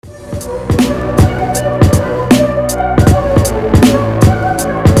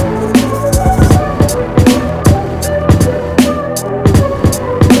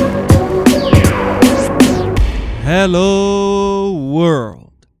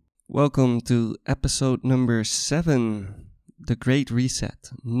Welcome to episode number 7, The Great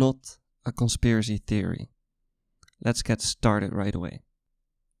Reset, not a conspiracy theory. Let's get started right away.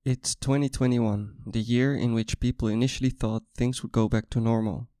 It's 2021, the year in which people initially thought things would go back to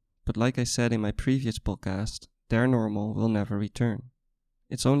normal. But like I said in my previous podcast, their normal will never return.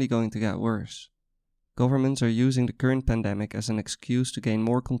 It's only going to get worse. Governments are using the current pandemic as an excuse to gain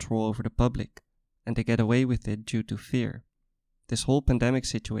more control over the public, and they get away with it due to fear. This whole pandemic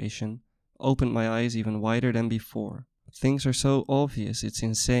situation opened my eyes even wider than before. Things are so obvious, it's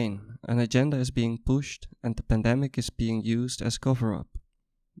insane. An agenda is being pushed and the pandemic is being used as cover-up.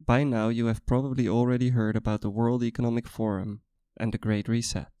 By now you have probably already heard about the World Economic Forum and the Great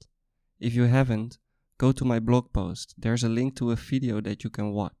Reset. If you haven't, go to my blog post. There's a link to a video that you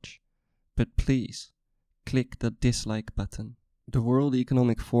can watch. But please, click the dislike button. The World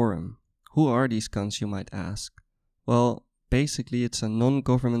Economic Forum. Who are these cunts, you might ask? Well, basically, it's a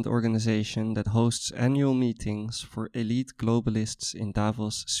non-government organization that hosts annual meetings for elite globalists in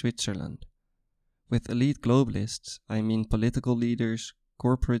Davos, Switzerland. With elite globalists, I mean political leaders,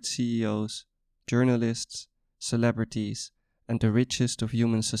 corporate CEOs, journalists, celebrities, and the richest of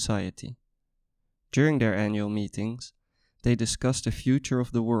human society. During their annual meetings, they discuss the future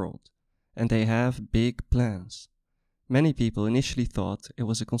of the world, and they have big plans. Many people initially thought it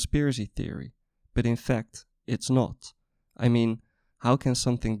was a conspiracy theory, but in fact, it's not. I mean, how can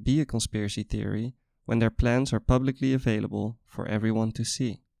something be a conspiracy theory when their plans are publicly available for everyone to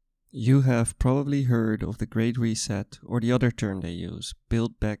see? You have probably heard of the Great Reset or the other term they use,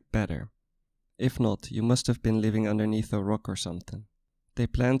 Build Back Better. If not, you must have been living underneath a rock or something. They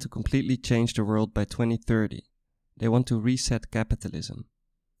plan to completely change the world by 2030. They want to reset capitalism.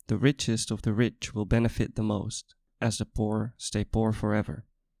 The richest of the rich will benefit the most, as the poor stay poor forever.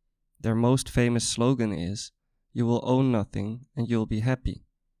 Their most famous slogan is, "You will own nothing and you'll be happy."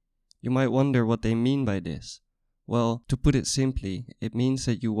 You might wonder what they mean by this. Well, to put it simply, it means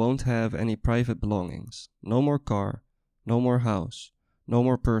that you won't have any private belongings. No more car, no more house, no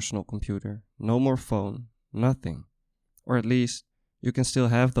more personal computer, no more phone, nothing. Or at least, you can still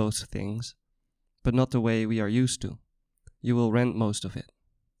have those things, but not the way we are used to. You will rent most of it.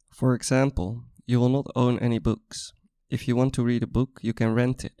 For example, you will not own any books. If you want to read a book, you can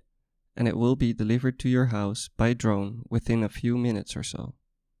rent it, and it will be delivered to your house by drone within a few minutes or so.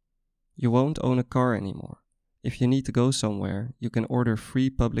 You won't own a car anymore. If you need to go somewhere, you can order free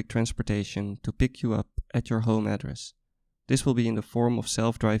public transportation to pick you up at your home address. This will be in the form of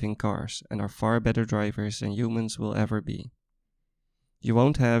self-driving cars and are far better drivers than humans will ever be. You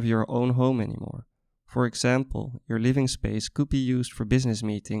won't have your own home anymore. For example, your living space could be used for business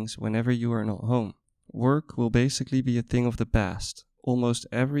meetings whenever you are not home. Work will basically be a thing of the past. Almost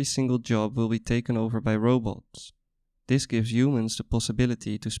every single job will be taken over by robots. This gives humans the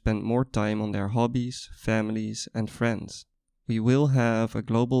possibility to spend more time on their hobbies, families, and friends. We will have a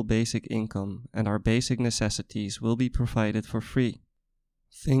global basic income, and our basic necessities will be provided for free.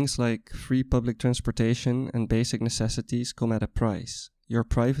 Things like free public transportation and basic necessities come at a price. Your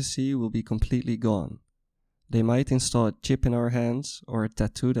privacy will be completely gone. They might install a chip in our hands or a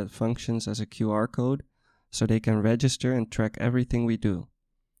tattoo that functions as a QR code, so they can register and track everything we do.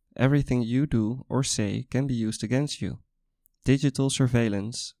 Everything you do or say can be used against you. Digital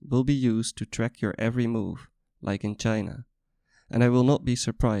surveillance will be used to track your every move, like in China. And I will not be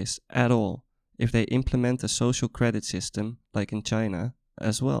surprised at all if they implement a social credit system, like in China,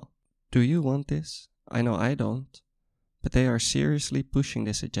 as well. Do you want this? I know I don't. But they are seriously pushing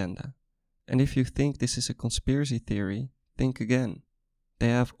this agenda. And if you think this is a conspiracy theory, think again. They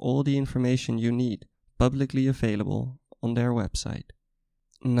have all the information you need publicly available on their website.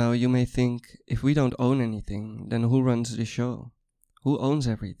 Now you may think, if we don't own anything, then who runs the show? Who owns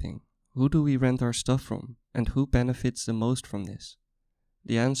everything? Who do we rent our stuff from? And who benefits the most from this?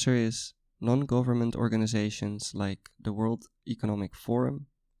 The answer is non-government organizations like the World Economic Forum,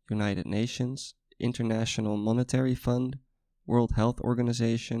 United Nations, International Monetary Fund, World Health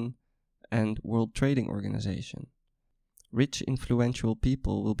Organization, and World Trading Organization. Rich, influential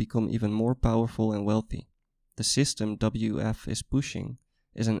people will become even more powerful and wealthy. The system WF is pushing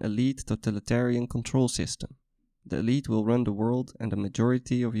is an elite totalitarian control system. The elite will run the world and the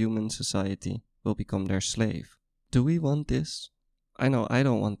majority of human society will become their slave. Do we want this? I know I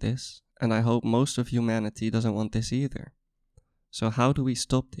don't want this, and I hope most of humanity doesn't want this either. So how do we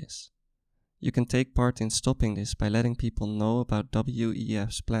stop this? You can take part in stopping this by letting people know about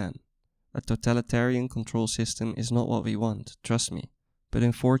WEF's plan. A totalitarian control system is not what we want, trust me, but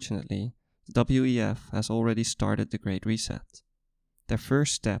unfortunately, the WEF has already started the Great Reset. Their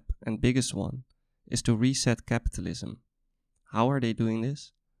first step, and biggest one, is to reset capitalism. How are they doing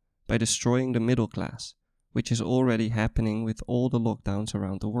this? by destroying the middle class, which is already happening with all the lockdowns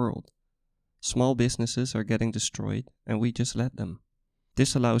around the world. Small businesses are getting destroyed and we just let them.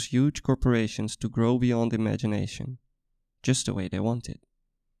 This allows huge corporations to grow beyond imagination, just the way they want it.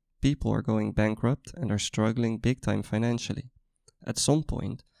 People are going bankrupt and are struggling big time financially. At some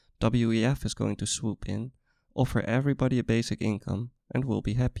point, WEF is going to swoop in, offer everybody a basic income, and we'll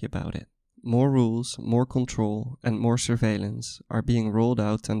be happy about it. More rules, more control, and more surveillance are being rolled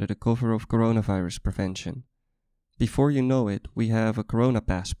out under the cover of coronavirus prevention. Before you know it, we have a corona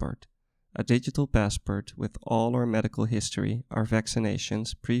passport, a digital passport with all our medical history, our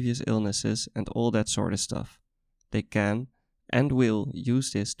vaccinations, previous illnesses, and all that sort of stuff. They can and will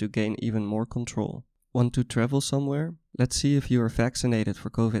use this to gain even more control. Want to travel somewhere? Let's see if you are vaccinated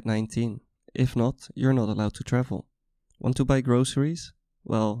for COVID-19. If not, you're not allowed to travel. Want to buy groceries?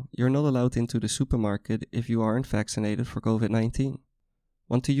 Well, you're not allowed into the supermarket if you aren't vaccinated for COVID-19.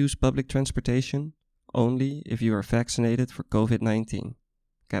 Want to use public transportation? Only if you are vaccinated for COVID-19.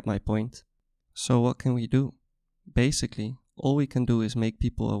 Get my point? So what can we do? Basically, all we can do is make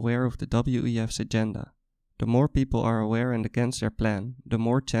people aware of the WEF's agenda. The more people are aware and against their plan, the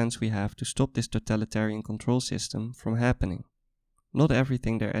more chance we have to stop this totalitarian control system from happening. Not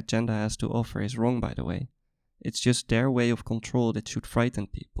everything their agenda has to offer is wrong, by the way. It's just their way of control that should frighten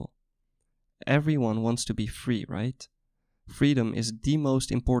people. Everyone wants to be free, right? Freedom is the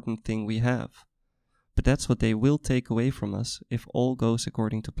most important thing we have. But that's what they will take away from us if all goes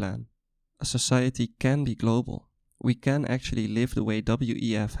according to plan. A society can be global. We can actually live the way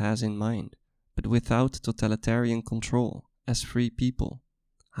WEF has in mind, but without totalitarian control, as free people.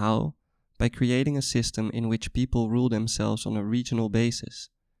 How? By creating a system in which people rule themselves on a regional basis.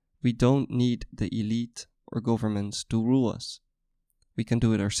 We don't need the elite or governments to rule us. We can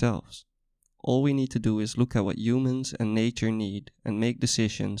do it ourselves. All we need to do is look at what humans and nature need and make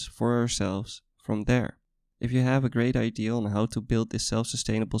decisions for ourselves from there. If you have a great idea on how to build this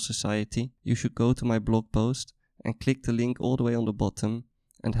self-sustainable society, you should go to my blog post and click the link all the way on the bottom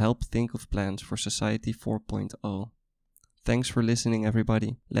and help think of plans for Society 4.0. Thanks for listening,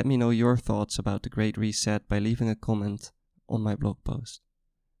 everybody. Let me know your thoughts about the Great Reset by leaving a comment on my blog post.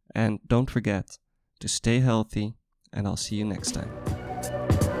 And don't forget to stay healthy, and I'll see you next time.